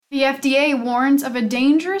The FDA warns of a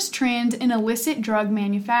dangerous trend in illicit drug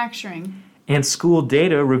manufacturing. And school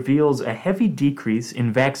data reveals a heavy decrease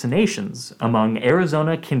in vaccinations among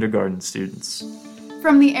Arizona kindergarten students.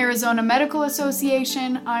 From the Arizona Medical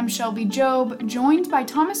Association, I'm Shelby Job, joined by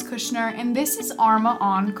Thomas Kushner, and this is ARMA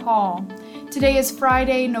On Call. Today is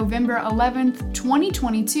Friday, November 11th,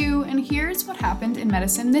 2022, and here's what happened in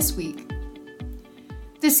medicine this week.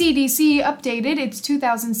 The CDC updated its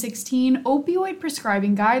 2016 opioid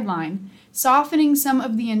prescribing guideline, softening some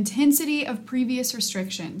of the intensity of previous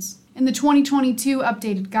restrictions. In the 2022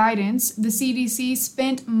 updated guidance, the CDC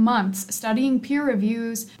spent months studying peer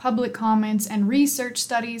reviews, public comments, and research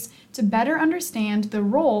studies to better understand the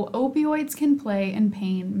role opioids can play in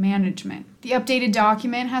pain management. The updated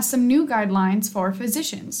document has some new guidelines for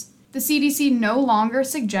physicians. The CDC no longer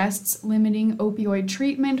suggests limiting opioid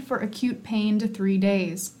treatment for acute pain to 3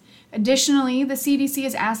 days. Additionally, the CDC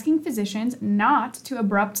is asking physicians not to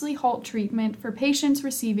abruptly halt treatment for patients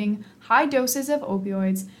receiving high doses of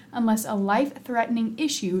opioids unless a life-threatening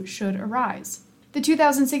issue should arise. The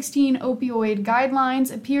 2016 opioid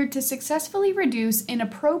guidelines appeared to successfully reduce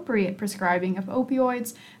inappropriate prescribing of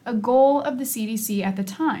opioids, a goal of the CDC at the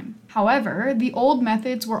time. However, the old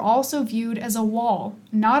methods were also viewed as a wall,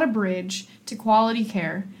 not a bridge, to quality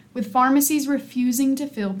care, with pharmacies refusing to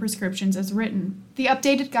fill prescriptions as written. The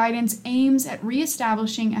updated guidance aims at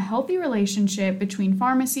reestablishing a healthy relationship between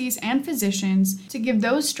pharmacies and physicians to give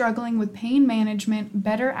those struggling with pain management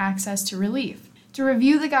better access to relief. To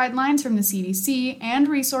review the guidelines from the CDC and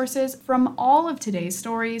resources from all of today's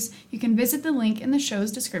stories, you can visit the link in the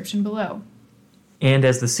show's description below. And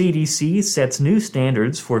as the CDC sets new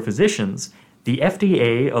standards for physicians, the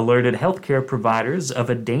FDA alerted healthcare providers of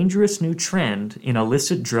a dangerous new trend in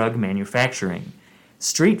illicit drug manufacturing.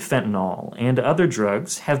 Street fentanyl and other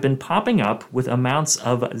drugs have been popping up with amounts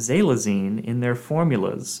of xylazine in their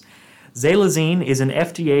formulas. Xylazine is an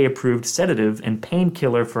FDA-approved sedative and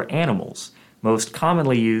painkiller for animals, most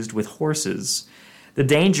commonly used with horses. The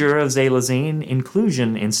danger of xylazine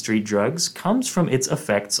inclusion in street drugs comes from its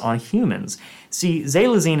effects on humans. See,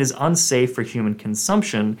 xylazine is unsafe for human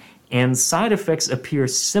consumption, and side effects appear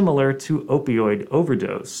similar to opioid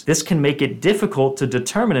overdose. This can make it difficult to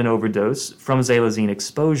determine an overdose from xylazine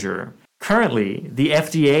exposure. Currently, the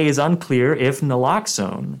FDA is unclear if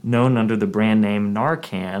naloxone, known under the brand name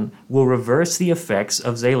Narcan, will reverse the effects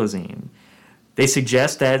of xylazine. They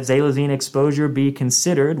suggest that xylazine exposure be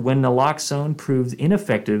considered when naloxone proves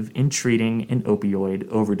ineffective in treating an opioid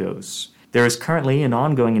overdose. There is currently an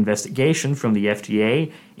ongoing investigation from the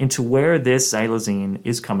FDA into where this xylazine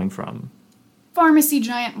is coming from. Pharmacy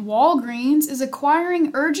giant Walgreens is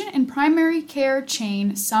acquiring urgent and primary care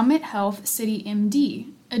chain Summit Health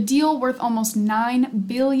CityMD, a deal worth almost $9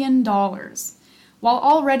 billion. While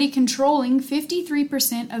already controlling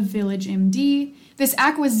 53% of VillageMD, this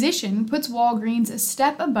acquisition puts Walgreens a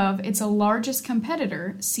step above its largest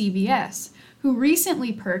competitor, CVS, who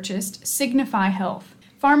recently purchased Signify Health.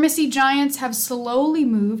 Pharmacy giants have slowly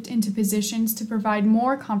moved into positions to provide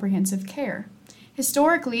more comprehensive care.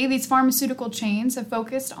 Historically, these pharmaceutical chains have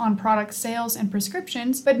focused on product sales and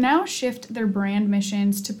prescriptions, but now shift their brand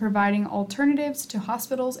missions to providing alternatives to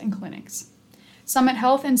hospitals and clinics. Summit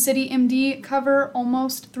Health and CityMD cover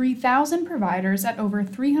almost 3,000 providers at over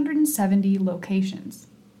 370 locations.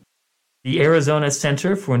 The Arizona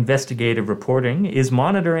Center for Investigative Reporting is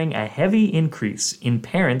monitoring a heavy increase in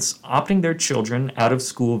parents opting their children out of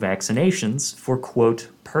school vaccinations for, quote,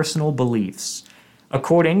 personal beliefs.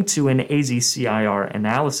 According to an AZCIR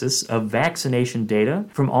analysis of vaccination data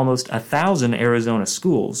from almost 1,000 Arizona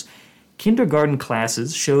schools, kindergarten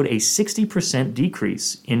classes showed a 60%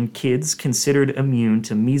 decrease in kids considered immune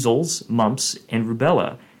to measles, mumps, and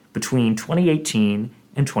rubella between 2018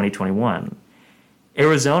 and 2021.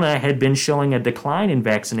 Arizona had been showing a decline in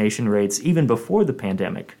vaccination rates even before the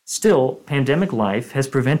pandemic. Still, pandemic life has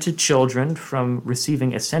prevented children from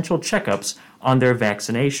receiving essential checkups on their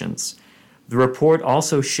vaccinations. The report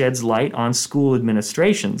also sheds light on school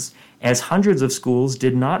administrations, as hundreds of schools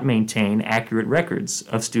did not maintain accurate records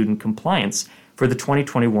of student compliance for the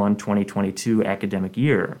 2021-2022 academic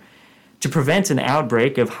year. To prevent an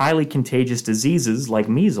outbreak of highly contagious diseases like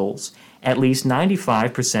measles, at least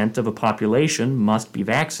 95% of a population must be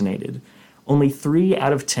vaccinated. Only 3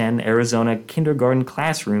 out of 10 Arizona kindergarten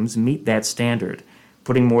classrooms meet that standard,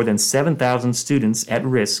 putting more than 7,000 students at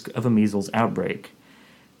risk of a measles outbreak.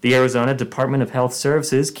 The Arizona Department of Health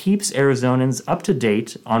Services keeps Arizonans up to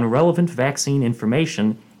date on relevant vaccine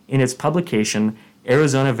information in its publication,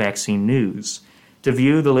 Arizona Vaccine News. To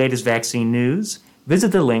view the latest vaccine news,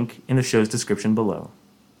 visit the link in the show's description below.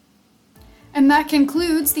 And that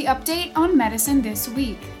concludes the update on Medicine This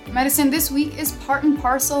Week. Medicine This Week is part and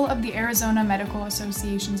parcel of the Arizona Medical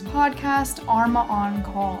Association's podcast, ARMA On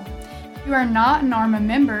Call. If you are not an ARMA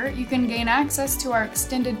member, you can gain access to our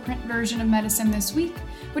extended print version of Medicine This Week,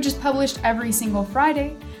 which is published every single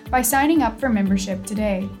Friday, by signing up for membership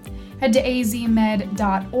today. Head to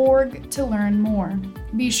azmed.org to learn more.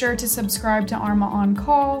 Be sure to subscribe to ARMA On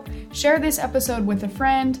Call, share this episode with a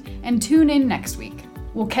friend, and tune in next week.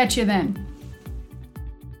 We'll catch you then.